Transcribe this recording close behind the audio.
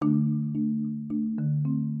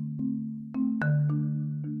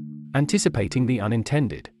Anticipating the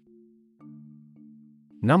unintended.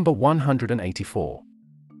 Number 184.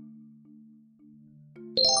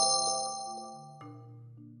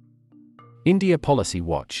 India Policy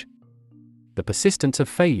Watch. The persistence of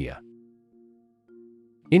failure.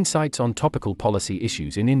 Insights on topical policy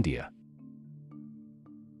issues in India.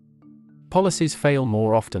 Policies fail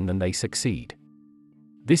more often than they succeed.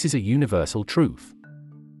 This is a universal truth.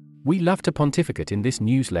 We love to pontificate in this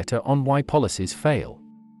newsletter on why policies fail.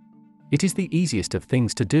 It is the easiest of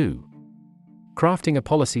things to do. Crafting a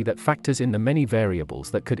policy that factors in the many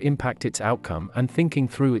variables that could impact its outcome and thinking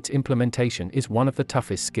through its implementation is one of the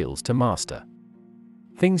toughest skills to master.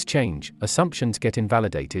 Things change, assumptions get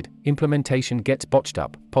invalidated, implementation gets botched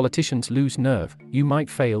up, politicians lose nerve, you might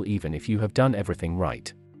fail even if you have done everything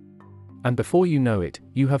right. And before you know it,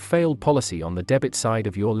 you have failed policy on the debit side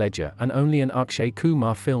of your ledger and only an Akshay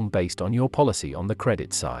Kumar film based on your policy on the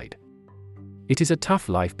credit side. It is a tough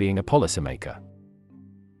life being a policymaker.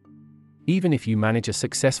 Even if you manage a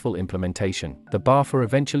successful implementation, the bar for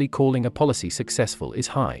eventually calling a policy successful is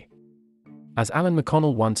high. As Alan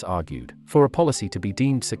McConnell once argued, for a policy to be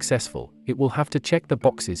deemed successful, it will have to check the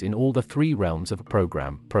boxes in all the three realms of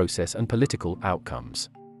program, process and political outcomes.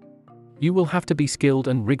 You will have to be skilled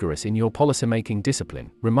and rigorous in your policymaking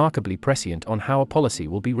discipline, remarkably prescient on how a policy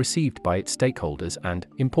will be received by its stakeholders and,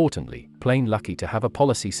 importantly, plain lucky to have a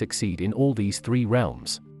policy succeed in all these three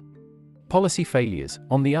realms. Policy failures,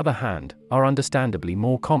 on the other hand, are understandably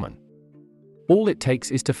more common. All it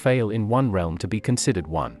takes is to fail in one realm to be considered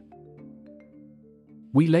one.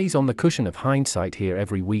 We laze on the cushion of hindsight here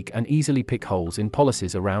every week and easily pick holes in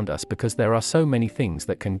policies around us because there are so many things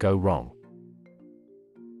that can go wrong.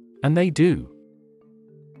 And they do.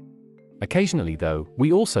 Occasionally, though,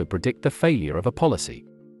 we also predict the failure of a policy.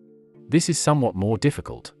 This is somewhat more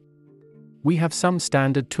difficult. We have some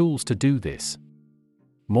standard tools to do this.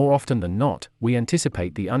 More often than not, we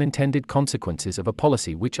anticipate the unintended consequences of a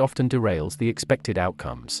policy, which often derails the expected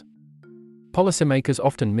outcomes. Policymakers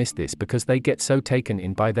often miss this because they get so taken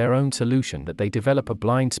in by their own solution that they develop a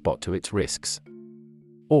blind spot to its risks.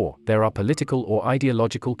 Or, there are political or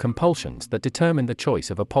ideological compulsions that determine the choice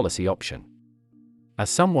of a policy option. As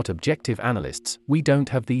somewhat objective analysts, we don't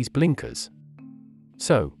have these blinkers.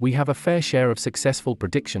 So, we have a fair share of successful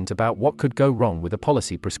predictions about what could go wrong with a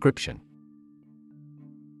policy prescription.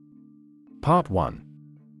 Part 1.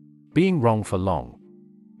 Being wrong for long.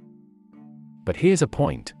 But here's a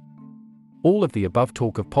point. All of the above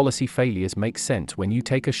talk of policy failures makes sense when you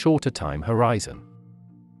take a shorter time horizon.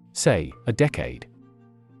 Say, a decade.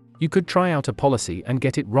 You could try out a policy and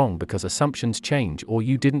get it wrong because assumptions change or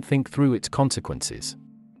you didn't think through its consequences.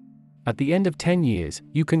 At the end of 10 years,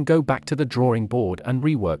 you can go back to the drawing board and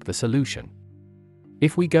rework the solution.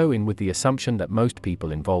 If we go in with the assumption that most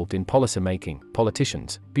people involved in policymaking,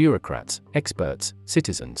 politicians, bureaucrats, experts,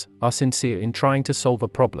 citizens, are sincere in trying to solve a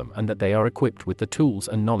problem and that they are equipped with the tools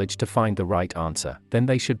and knowledge to find the right answer, then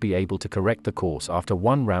they should be able to correct the course after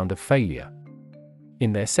one round of failure.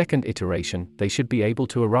 In their second iteration, they should be able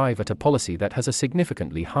to arrive at a policy that has a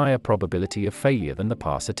significantly higher probability of failure than the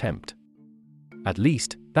past attempt. At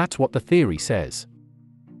least, that's what the theory says.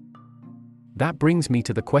 That brings me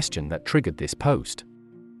to the question that triggered this post.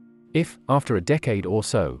 If, after a decade or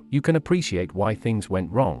so, you can appreciate why things went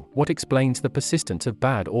wrong, what explains the persistence of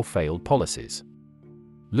bad or failed policies?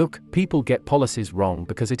 Look, people get policies wrong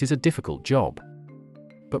because it is a difficult job.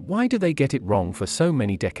 But why do they get it wrong for so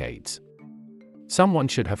many decades? Someone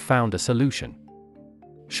should have found a solution.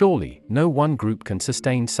 Surely, no one group can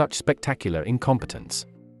sustain such spectacular incompetence.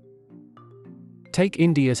 Take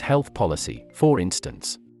India's health policy, for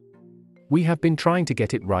instance. We have been trying to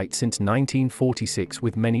get it right since 1946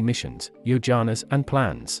 with many missions, yojanas and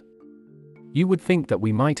plans. You would think that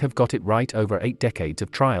we might have got it right over 8 decades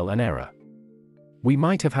of trial and error. We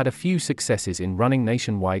might have had a few successes in running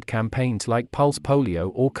nationwide campaigns like Pulse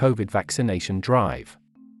Polio or COVID vaccination drive.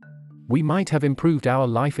 We might have improved our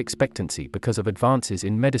life expectancy because of advances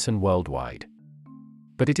in medicine worldwide.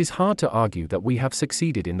 But it is hard to argue that we have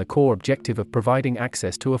succeeded in the core objective of providing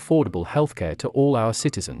access to affordable healthcare to all our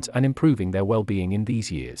citizens and improving their well-being in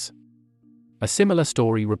these years. A similar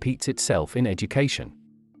story repeats itself in education.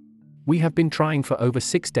 We have been trying for over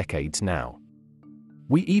 6 decades now.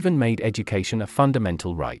 We even made education a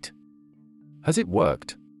fundamental right. Has it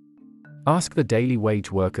worked? Ask the daily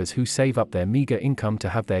wage workers who save up their meager income to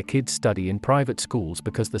have their kids study in private schools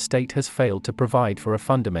because the state has failed to provide for a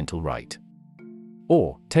fundamental right.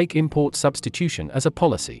 Or, take import substitution as a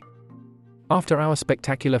policy. After our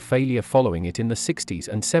spectacular failure following it in the 60s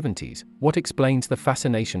and 70s, what explains the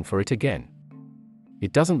fascination for it again?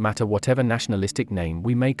 It doesn't matter whatever nationalistic name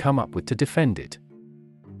we may come up with to defend it.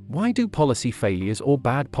 Why do policy failures or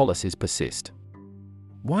bad policies persist?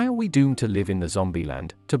 Why are we doomed to live in the zombie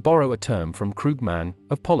land, to borrow a term from Krugman,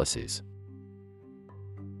 of policies?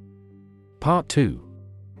 Part 2.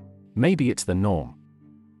 Maybe it's the norm.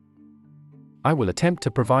 I will attempt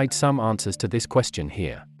to provide some answers to this question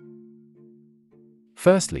here.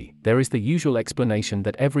 Firstly, there is the usual explanation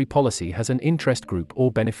that every policy has an interest group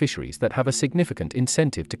or beneficiaries that have a significant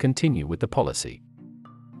incentive to continue with the policy.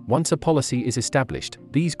 Once a policy is established,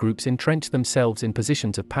 these groups entrench themselves in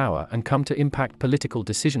positions of power and come to impact political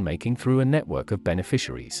decision-making through a network of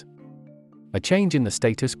beneficiaries. A change in the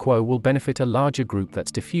status quo will benefit a larger group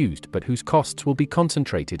that's diffused but whose costs will be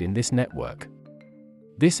concentrated in this network.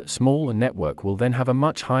 This small network will then have a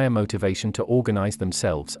much higher motivation to organize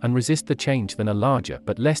themselves and resist the change than a larger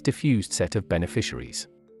but less diffused set of beneficiaries.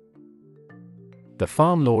 The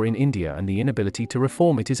farm law in India and the inability to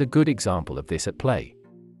reform it is a good example of this at play.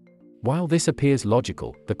 While this appears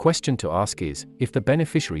logical, the question to ask is, if the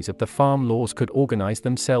beneficiaries of the farm laws could organize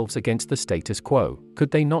themselves against the status quo, could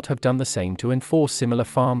they not have done the same to enforce similar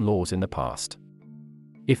farm laws in the past?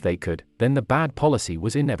 If they could, then the bad policy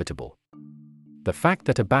was inevitable. The fact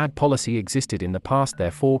that a bad policy existed in the past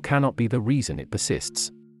therefore cannot be the reason it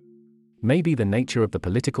persists. Maybe the nature of the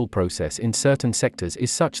political process in certain sectors is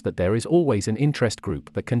such that there is always an interest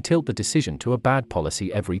group that can tilt the decision to a bad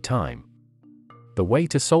policy every time. The way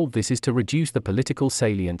to solve this is to reduce the political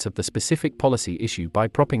salience of the specific policy issue by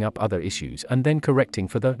propping up other issues and then correcting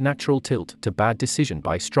for the natural tilt to bad decision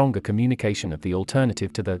by stronger communication of the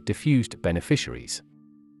alternative to the diffused beneficiaries.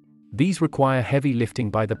 These require heavy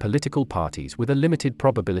lifting by the political parties with a limited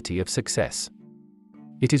probability of success.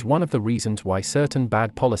 It is one of the reasons why certain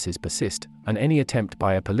bad policies persist, and any attempt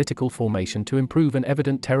by a political formation to improve an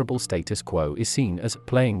evident terrible status quo is seen as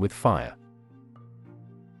playing with fire.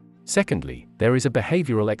 Secondly, there is a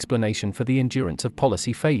behavioral explanation for the endurance of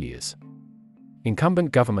policy failures.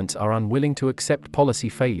 Incumbent governments are unwilling to accept policy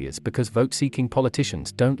failures because vote-seeking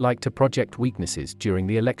politicians don't like to project weaknesses during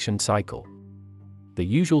the election cycle. The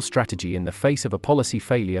usual strategy in the face of a policy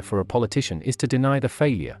failure for a politician is to deny the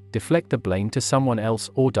failure, deflect the blame to someone else,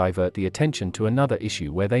 or divert the attention to another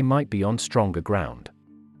issue where they might be on stronger ground.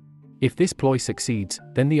 If this ploy succeeds,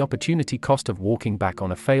 then the opportunity cost of walking back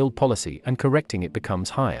on a failed policy and correcting it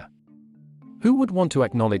becomes higher. Who would want to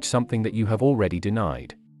acknowledge something that you have already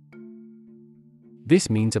denied? This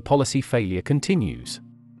means a policy failure continues.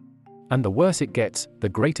 And the worse it gets, the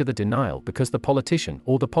greater the denial, because the politician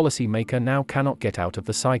or the policy maker now cannot get out of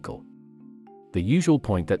the cycle. The usual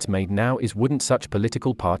point that's made now is, wouldn't such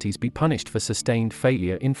political parties be punished for sustained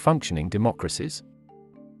failure in functioning democracies?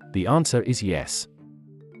 The answer is yes.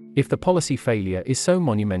 If the policy failure is so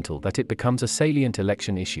monumental that it becomes a salient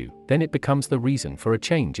election issue, then it becomes the reason for a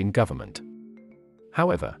change in government.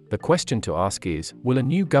 However, the question to ask is, will a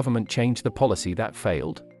new government change the policy that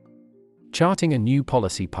failed? Charting a new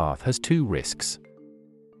policy path has two risks.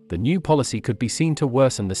 The new policy could be seen to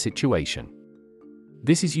worsen the situation.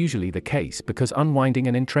 This is usually the case because unwinding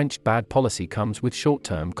an entrenched bad policy comes with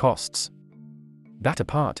short-term costs. That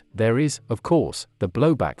apart, there is, of course, the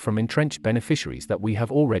blowback from entrenched beneficiaries that we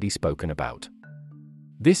have already spoken about.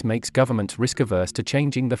 This makes governments risk-averse to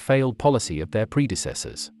changing the failed policy of their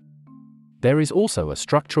predecessors. There is also a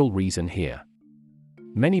structural reason here.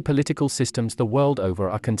 Many political systems the world over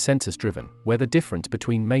are consensus-driven, where the difference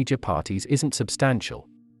between major parties isn't substantial.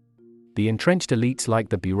 The entrenched elites like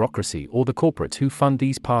the bureaucracy or the corporates who fund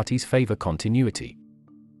these parties favor continuity.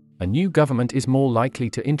 A new government is more likely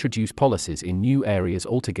to introduce policies in new areas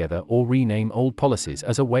altogether or rename old policies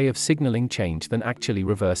as a way of signaling change than actually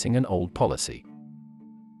reversing an old policy.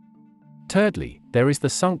 Thirdly, there is the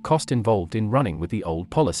sunk cost involved in running with the old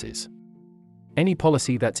policies. Any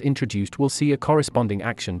policy that's introduced will see a corresponding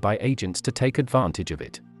action by agents to take advantage of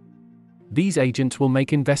it. These agents will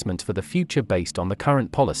make investments for the future based on the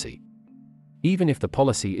current policy. Even if the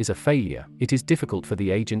policy is a failure, it is difficult for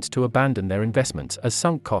the agents to abandon their investments as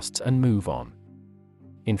sunk costs and move on.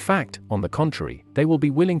 In fact, on the contrary, they will be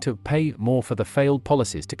willing to pay more for the failed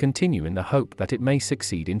policies to continue in the hope that it may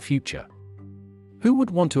succeed in future. Who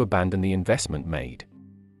would want to abandon the investment made?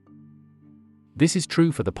 This is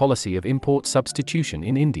true for the policy of import substitution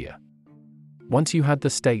in India. Once you had the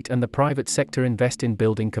state and the private sector invest in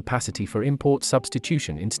building capacity for import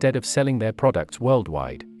substitution instead of selling their products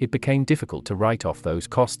worldwide, it became difficult to write off those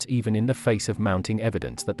costs even in the face of mounting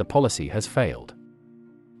evidence that the policy has failed.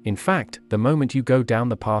 In fact, the moment you go down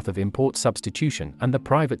the path of import substitution and the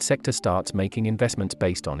private sector starts making investments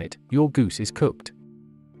based on it, your goose is cooked.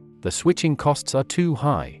 The switching costs are too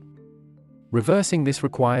high. Reversing this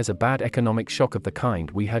requires a bad economic shock of the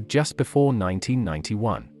kind we had just before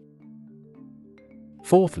 1991.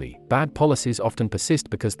 Fourthly, bad policies often persist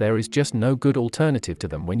because there is just no good alternative to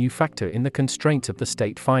them when you factor in the constraints of the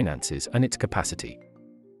state finances and its capacity.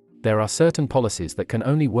 There are certain policies that can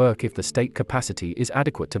only work if the state capacity is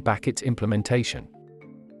adequate to back its implementation.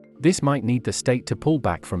 This might need the state to pull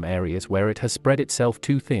back from areas where it has spread itself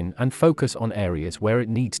too thin and focus on areas where it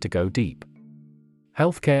needs to go deep.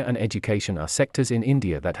 Healthcare and education are sectors in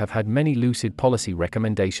India that have had many lucid policy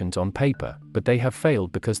recommendations on paper, but they have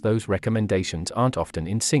failed because those recommendations aren't often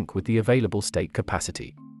in sync with the available state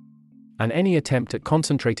capacity. And any attempt at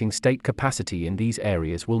concentrating state capacity in these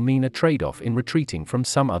areas will mean a trade-off in retreating from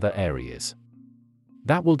some other areas.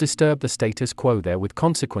 That will disturb the status quo there with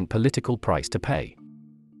consequent political price to pay.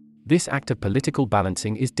 This act of political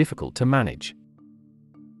balancing is difficult to manage.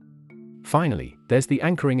 Finally, there's the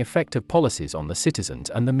anchoring effect of policies on the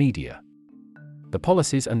citizens and the media. The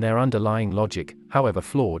policies and their underlying logic, however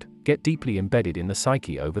flawed, get deeply embedded in the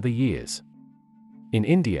psyche over the years. In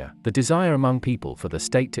India, the desire among people for the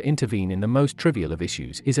state to intervene in the most trivial of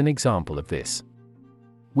issues is an example of this.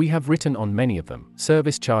 We have written on many of them: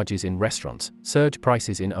 service charges in restaurants, surge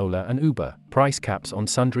prices in Ola and Uber, price caps on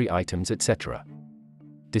sundry items, etc.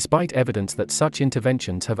 Despite evidence that such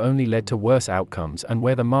interventions have only led to worse outcomes and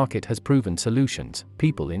where the market has proven solutions,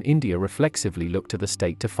 people in India reflexively look to the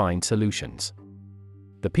state to find solutions.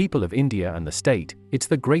 The people of India and the state, it's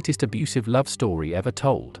the greatest abusive love story ever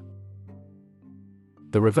told.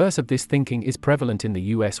 The reverse of this thinking is prevalent in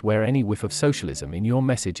the US, where any whiff of socialism in your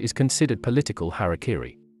message is considered political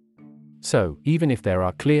harakiri. So, even if there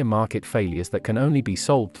are clear market failures that can only be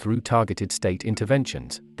solved through targeted state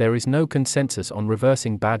interventions, there is no consensus on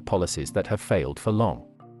reversing bad policies that have failed for long.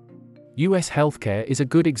 US healthcare is a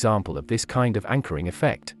good example of this kind of anchoring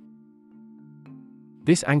effect.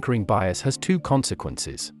 This anchoring bias has two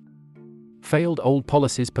consequences. Failed old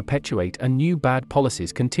policies perpetuate and new bad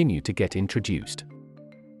policies continue to get introduced.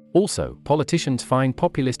 Also, politicians find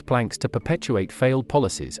populist planks to perpetuate failed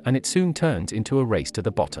policies, and it soon turns into a race to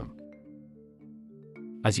the bottom.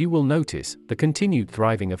 As you will notice, the continued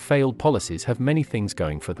thriving of failed policies have many things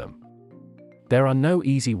going for them. There are no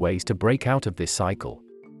easy ways to break out of this cycle.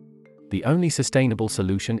 The only sustainable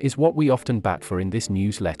solution is what we often bat for in this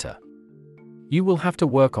newsletter. You will have to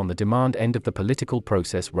work on the demand end of the political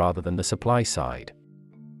process rather than the supply side.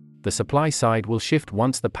 The supply side will shift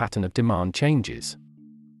once the pattern of demand changes.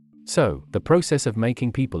 So, the process of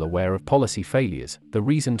making people aware of policy failures, the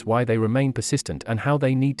reasons why they remain persistent, and how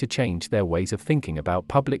they need to change their ways of thinking about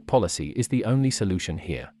public policy is the only solution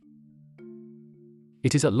here.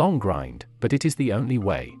 It is a long grind, but it is the only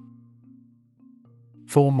way.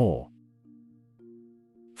 4 more.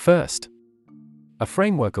 First, a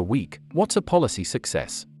framework a week. What's a policy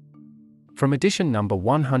success? From edition number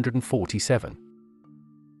 147.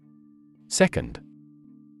 Second,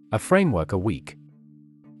 a framework a week.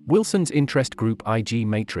 Wilson's Interest Group IG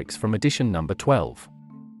Matrix from edition number 12.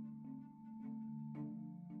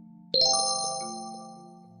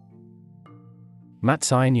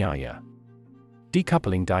 Matsuyama.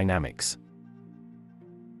 Decoupling Dynamics.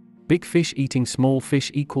 Big fish eating small fish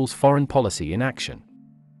equals foreign policy in action.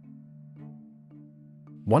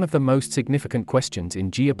 One of the most significant questions in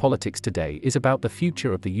geopolitics today is about the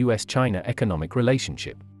future of the US-China economic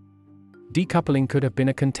relationship. Decoupling could have been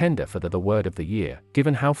a contender for the word of the year,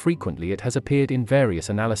 given how frequently it has appeared in various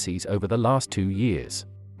analyses over the last 2 years.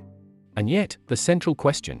 And yet, the central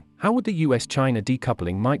question, how would the US-China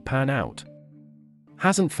decoupling might pan out,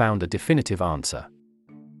 hasn't found a definitive answer.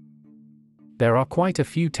 There are quite a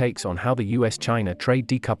few takes on how the US-China trade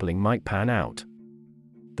decoupling might pan out.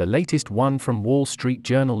 The latest one from Wall Street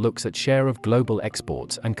Journal looks at share of global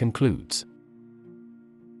exports and concludes,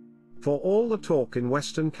 for all the talk in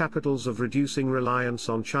Western capitals of reducing reliance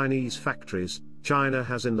on Chinese factories, China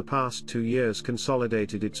has in the past 2 years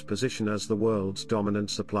consolidated its position as the world's dominant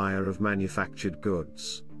supplier of manufactured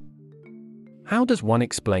goods. How does one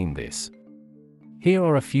explain this? Here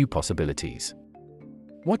are a few possibilities.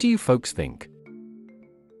 What do you folks think?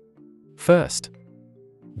 First,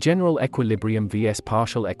 general equilibrium vs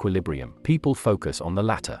partial equilibrium. People focus on the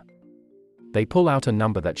latter. They pull out a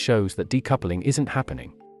number that shows that decoupling isn't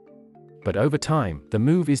happening. But over time, the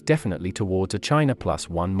move is definitely towards a China plus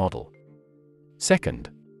one model.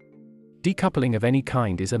 Second, decoupling of any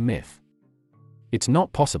kind is a myth. It's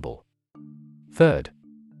not possible. Third,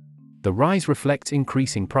 the rise reflects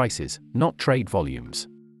increasing prices, not trade volumes.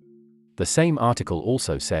 The same article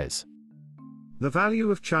also says, the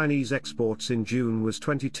value of Chinese exports in June was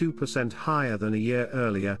 22% higher than a year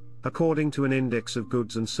earlier, according to an index of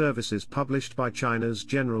goods and services published by China's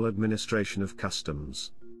General Administration of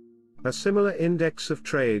Customs. A similar index of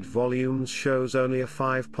trade volumes shows only a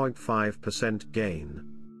 5.5% gain.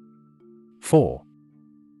 4.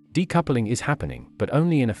 Decoupling is happening, but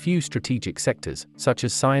only in a few strategic sectors, such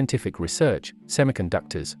as scientific research,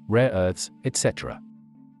 semiconductors, rare earths, etc.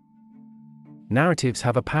 Narratives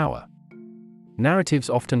have a power. Narratives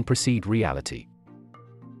often precede reality.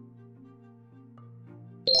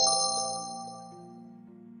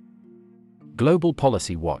 Global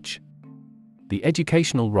Policy Watch. The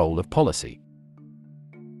educational role of policy.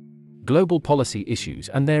 Global policy issues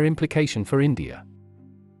and their implication for India.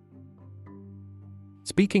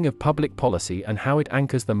 Speaking of public policy and how it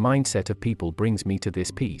anchors the mindset of people brings me to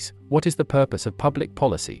this piece, What is the Purpose of Public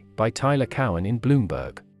Policy, by Tyler Cowen in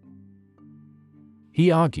Bloomberg.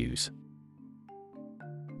 He argues,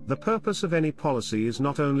 the purpose of any policy is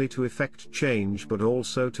not only to effect change but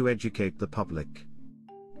also to educate the public.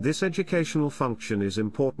 This educational function is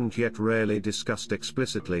important yet rarely discussed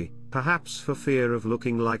explicitly, perhaps for fear of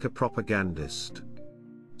looking like a propagandist.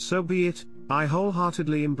 So be it, I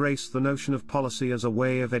wholeheartedly embrace the notion of policy as a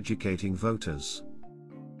way of educating voters.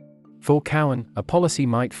 For Cowen, a policy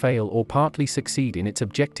might fail or partly succeed in its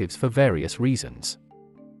objectives for various reasons.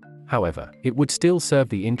 However, it would still serve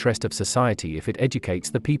the interest of society if it educates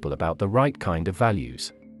the people about the right kind of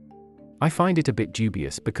values. I find it a bit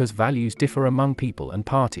dubious because values differ among people and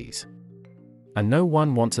parties. And no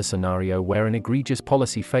one wants a scenario where an egregious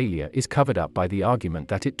policy failure is covered up by the argument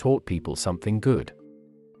that it taught people something good.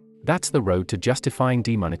 That's the road to justifying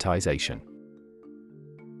demonetization.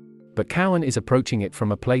 But Cowen is approaching it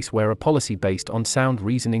from a place where a policy based on sound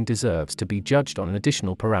reasoning deserves to be judged on an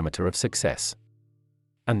additional parameter of success.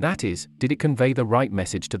 And that is, did it convey the right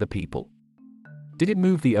message to the people? Did it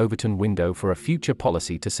move the Overton window for a future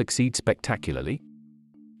policy to succeed spectacularly?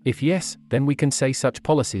 If yes, then we can say such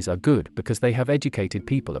policies are good because they have educated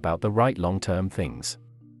people about the right long-term things.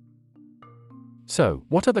 So,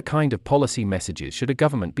 what are the kind of policy messages should a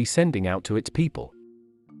government be sending out to its people?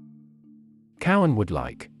 Cowen would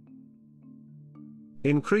like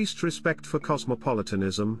increased respect for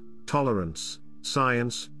cosmopolitanism, tolerance,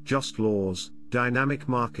 science, just laws, dynamic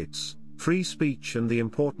markets, free speech and the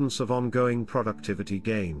importance of ongoing productivity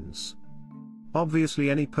gains. Obviously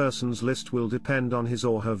any person's list will depend on his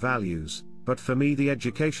or her values, but for me the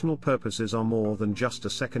educational purposes are more than just a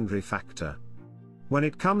secondary factor. When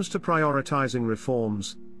it comes to prioritizing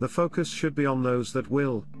reforms, the focus should be on those that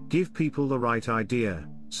will give people the right idea,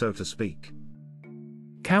 so to speak.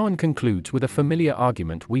 Cowen concludes with a familiar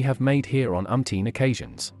argument we have made here on umpteen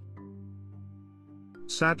occasions.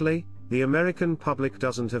 Sadly, the American public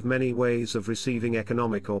doesn't have many ways of receiving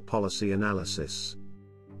economic or policy analysis.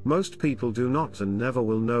 Most people do not and never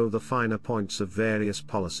will know the finer points of various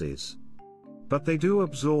policies. But they do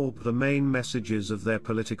absorb the main messages of their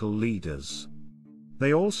political leaders.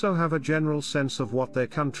 They also have a general sense of what their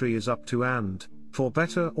country is up to and, for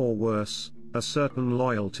better or worse, a certain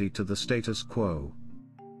loyalty to the status quo.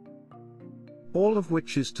 All of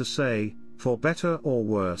which is to say, for better or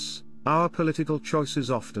worse, our political choices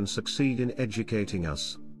often succeed in educating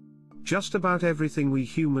us. Just about everything we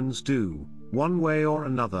humans do, one way or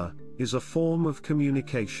another, is a form of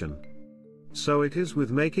communication. So it is with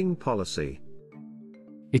making policy.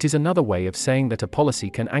 It is another way of saying that a policy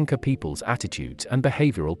can anchor people's attitudes and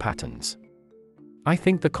behavioral patterns. I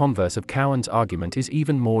think the converse of Cowen's argument is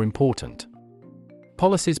even more important.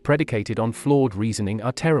 Policies predicated on flawed reasoning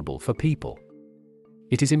are terrible for people.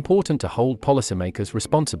 It is important to hold policymakers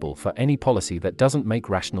responsible for any policy that doesn't make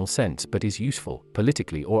rational sense but is useful,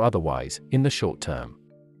 politically or otherwise, in the short term.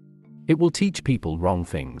 It will teach people wrong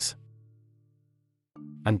things.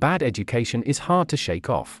 And bad education is hard to shake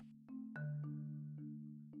off.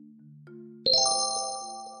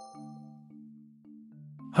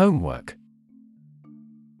 Homework.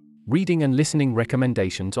 Reading and listening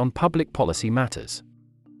recommendations on public policy matters.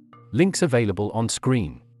 Links available on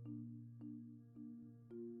screen.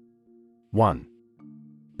 1.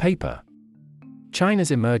 Paper.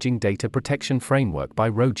 China's Emerging Data Protection Framework by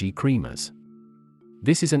Rogi Kremers.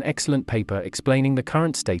 This is an excellent paper explaining the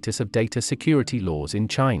current status of data security laws in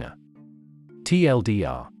China.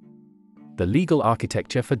 TLDR. The legal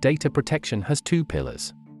architecture for data protection has two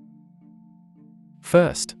pillars.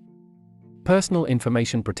 First, Personal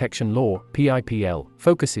Information Protection Law, PIPL,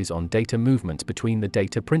 focuses on data movements between the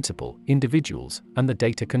data principal, individuals, and the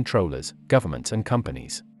data controllers, governments and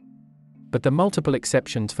companies. But the multiple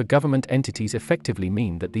exceptions for government entities effectively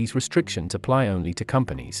mean that these restrictions apply only to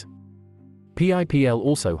companies. PIPL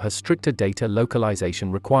also has stricter data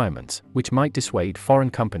localization requirements, which might dissuade foreign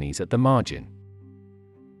companies at the margin.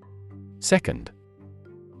 Second,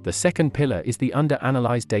 the second pillar is the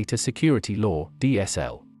Under-Analyzed Data Security Law,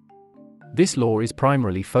 DSL. This law is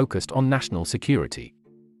primarily focused on national security.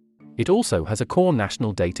 It also has a core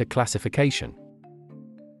national data classification.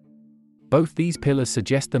 Both these pillars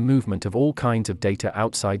suggest the movement of all kinds of data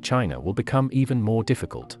outside China will become even more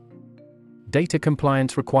difficult. Data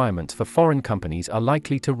compliance requirements for foreign companies are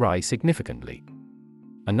likely to rise significantly.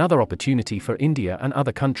 Another opportunity for India and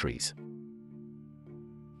other countries.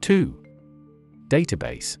 2.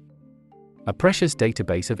 Database. A precious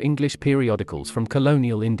database of English periodicals from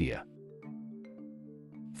colonial India.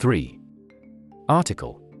 3.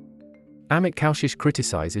 Article. Amit Kaushish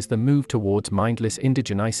criticizes the move towards mindless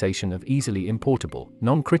indigenization of easily importable,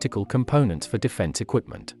 non-critical components for defense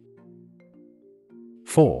equipment.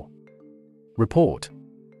 4. Report.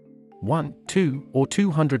 1, 2, or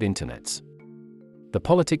 200 Internets. The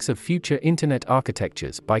Politics of Future Internet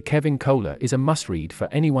Architectures by Kevin Kohler is a must-read for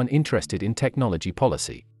anyone interested in technology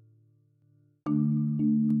policy.